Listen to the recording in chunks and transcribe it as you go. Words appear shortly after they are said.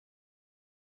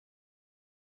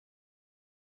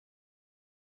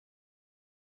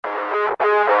My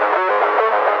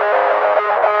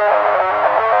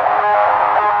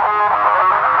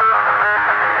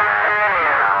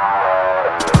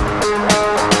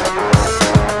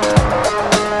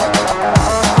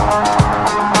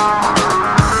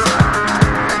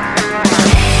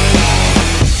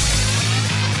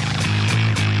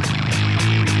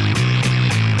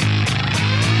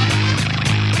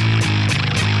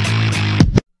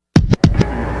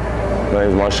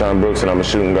name is MarShon Brooks, and I'm a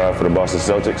shooting guard for the Boston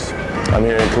Celtics. I'm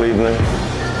here in Cleveland,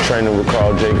 training with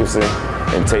Karl Jacobson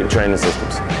and T.A.P.E training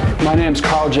systems. My name is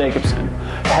Karl Jacobson,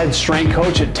 head strength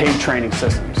coach at T.A.P.E training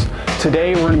systems.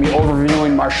 Today we're going to be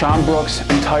overviewing MarShon Brooks'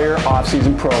 entire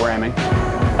off-season programming.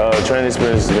 Training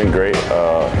experience has been great.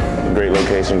 Great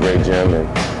location, great gym,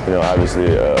 and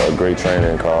obviously a great trainer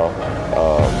in Karl.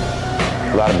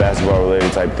 A lot of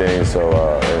basketball-related type things. So,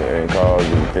 and Karl,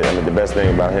 the best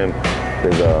thing about him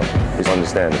is his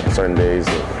understanding. Certain days,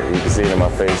 you can see it in my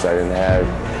face. I didn't have,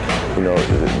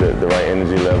 the right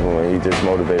energy level, and he just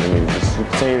motivated me to just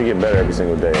continue to get better every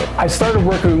single day. I started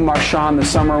working with MarShon this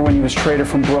summer when he was traded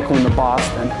from Brooklyn to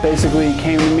Boston. Basically, he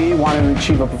came to me wanting to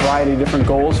achieve a variety of different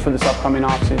goals for this upcoming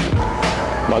offseason.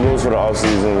 My goals for the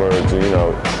offseason were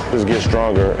to just get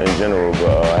stronger in general,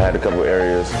 but I had a couple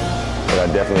areas that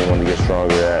I definitely wanted to get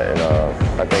stronger at, and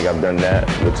I think I've done that,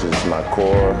 which is my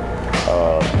core,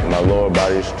 my lower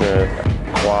body strength,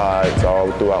 quads, all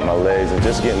throughout my legs, and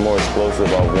just getting more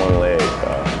explosive off one leg.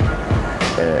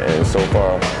 And so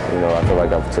far, I feel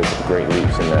like I've taken great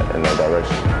leaps in that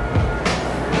direction.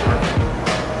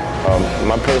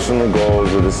 My personal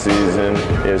goals of the season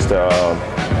is to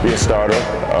be a starter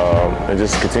and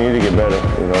just continue to get better.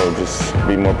 Just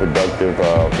be more productive.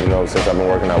 Since I've been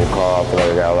working out with Karl, I feel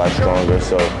like I got a lot stronger.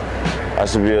 So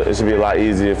it should be a lot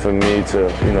easier for me to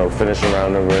finish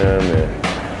around the rim and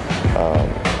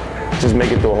just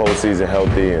make it through a whole season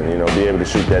healthy, and be able to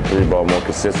shoot that three ball more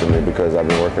consistently because I've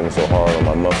been working so hard on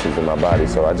my muscles and my body.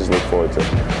 So I just look forward to,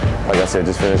 like I said,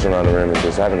 just finishing around the rim and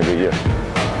just having a good year.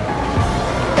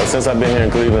 Since I've been here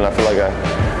in Cleveland, I feel like I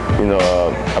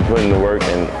put in the work,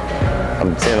 and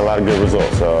I'm seeing a lot of good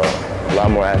results. A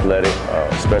lot more athletic,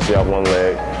 especially off one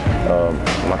leg.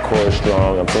 My core is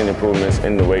strong. I'm seeing improvements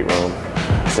in the weight room.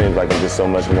 It seems like I'm just so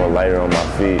much more lighter on my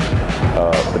feet.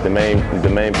 But the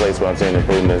main place where I'm seeing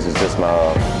improvements is just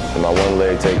my one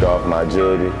leg takeoff, my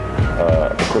agility,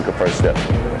 a quicker first step.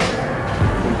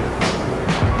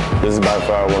 This is by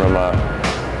far one of my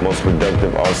most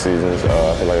productive off seasons.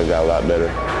 I feel like I got a lot better.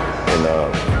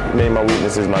 And made my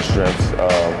weaknesses my strengths.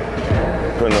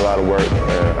 Putting a lot of work,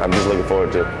 and I'm just looking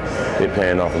forward to it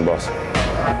paying off in Boston.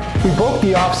 We broke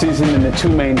the offseason into two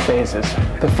main phases.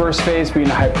 The first phase being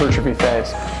the hypertrophy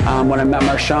phase. When I met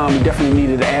MarShon, we definitely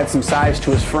needed to add some size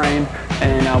to his frame,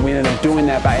 and we ended up doing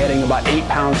that by adding about 8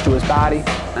 pounds to his body.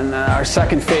 And our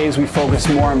second phase, we focused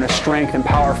more on the strength and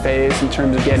power phase in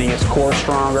terms of getting his core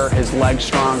stronger, his legs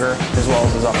stronger, as well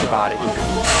as his upper body.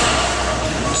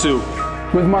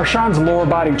 With MarShon's lower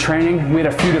body training, we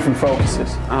had a few different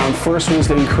focuses. First was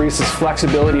to increase his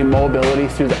flexibility and mobility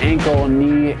through the ankle,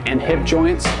 knee, and hip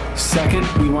joints. Second,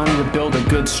 we wanted to build a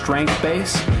good strength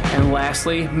base. And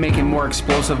lastly, make him more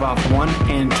explosive off 1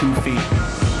 and 2 feet.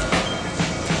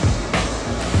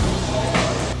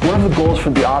 One of the goals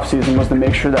for the offseason was to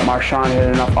make sure that MarShon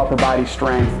had enough upper body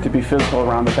strength to be physical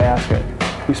around the basket.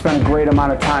 We spent a great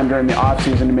amount of time during the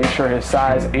offseason to make sure his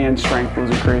size and strength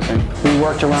was increasing. We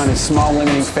worked around his small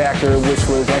limiting factor, which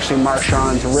was actually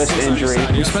MarShon's wrist injury.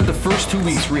 We spent the first 2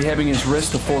 weeks rehabbing his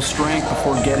wrist to full strength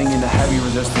before getting into heavy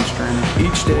resistance training.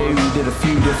 Each day we did a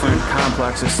few different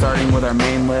complexes, starting with our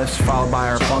main lifts, followed by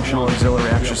our functional auxiliary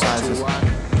exercises.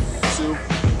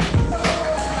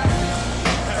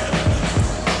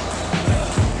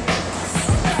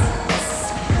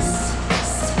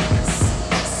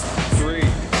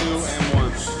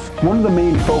 One of the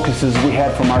main focuses we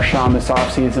had for MarShon this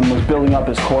offseason was building up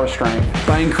his core strength.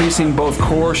 By increasing both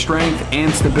core strength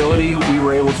and stability, we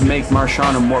were able to make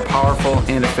MarShon a more powerful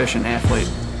and efficient athlete.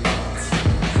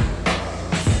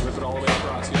 Rip it all the way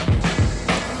across,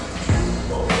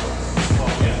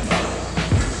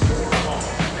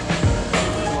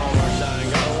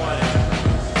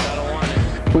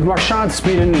 With MarShon's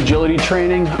speed and agility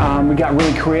training, we got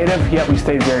really creative, yet we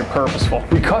stayed very purposeful.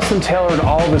 We custom tailored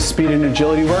all of his speed and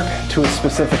agility work to his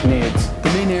specific needs. The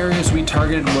main areas we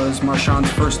targeted was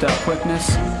MarShon's first step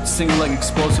quickness, single leg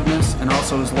explosiveness, and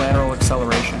also his lateral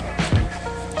acceleration.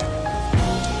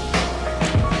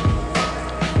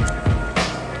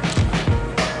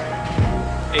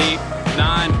 Eight,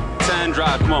 9, 10,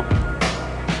 drive, come on.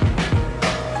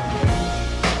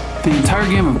 The entire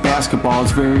game of basketball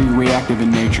is very reactive in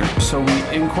nature, so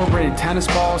we incorporated tennis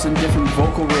balls and different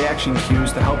vocal reaction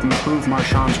cues to help improve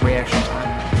MarShon's reaction time.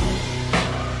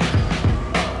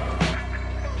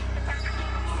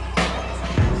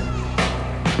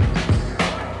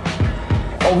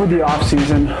 Over the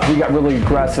off-season, we got really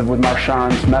aggressive with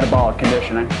MarShon's metabolic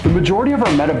conditioning. The majority of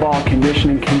our metabolic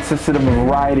conditioning consisted of a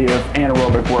variety of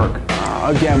anaerobic work.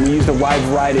 Again, we used a wide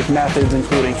variety of methods,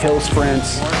 including hill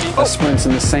sprints, sprints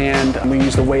in the sand, and we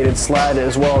used a weighted sled,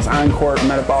 as well as on-court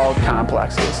metabolic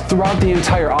complexes. Throughout the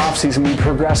entire off-season, we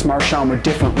progressed MarShon with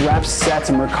different reps, sets,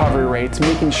 and recovery rates,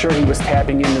 making sure he was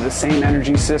tapping into the same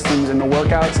energy systems in the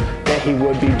workouts that he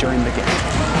would be during the game.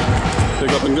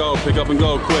 Pick up and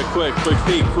go,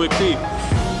 quick peak.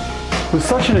 With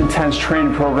such an intense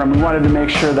training program, we wanted to make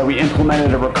sure that we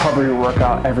implemented a recovery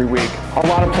workout every week. A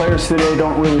lot of players today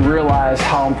don't really realize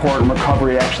how important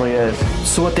recovery actually is.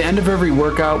 So at the end of every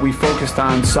workout, we focused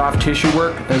on soft tissue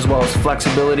work, as well as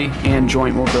flexibility and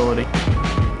joint mobility.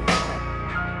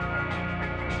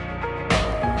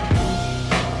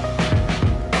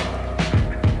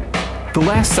 The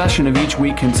last session of each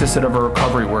week consisted of a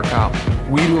recovery workout.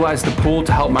 We utilized the pool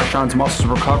to help MarShon's muscles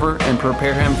recover and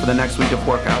prepare him for the next week of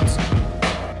workouts.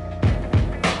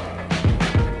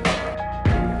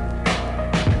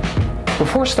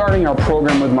 Before starting our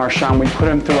program with MarShon, we put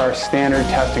him through our standard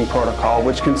testing protocol,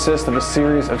 which consists of a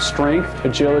series of strength,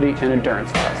 agility, and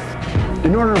endurance tests.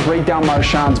 In order to break down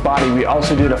MarShon's body, we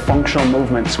also did a functional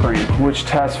movement screen, which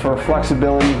tests for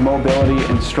flexibility, mobility,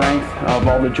 and strength of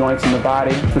all the joints in the body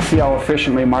to see how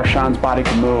efficiently MarShon's body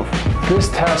can move. This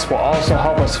test will also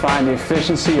help us find the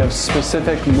efficiency of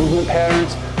specific movement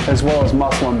patterns as well as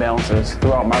muscle imbalances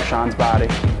throughout MarShon's body.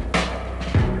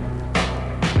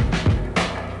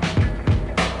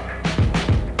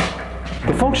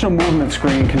 The functional movement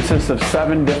screen consists of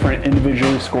 7 different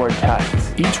individually scored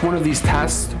tests. Each one of these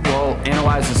tests will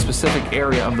analyze a specific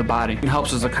area of the body and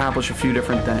helps us accomplish a few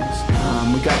different things.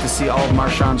 We got to see all of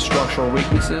MarShon's structural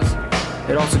weaknesses.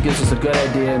 It also gives us a good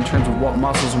idea in terms of what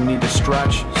muscles we need to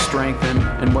stretch, strengthen,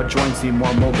 and what joints need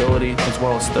more mobility as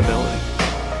well as stability.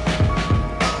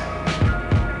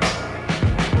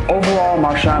 Overall,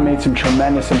 MarShon made some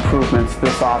tremendous improvements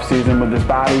this offseason with his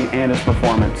body and his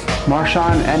performance.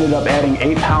 MarShon ended up adding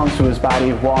 8 pounds to his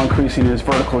body while increasing his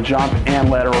vertical jump and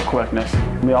lateral quickness.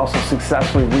 We also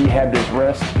successfully rehabbed his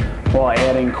wrist while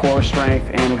adding core strength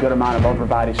and a good amount of upper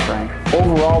body strength.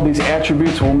 Overall, these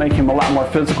attributes will make him a lot more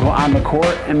physical on the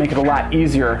court and make it a lot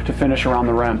easier to finish around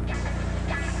the rim.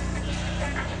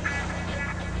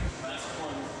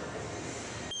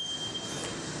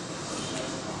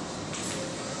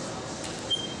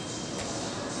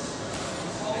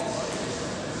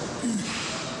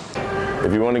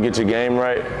 If you want to get your game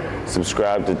right,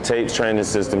 subscribe to T.A.P.E Training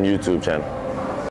System YouTube channel.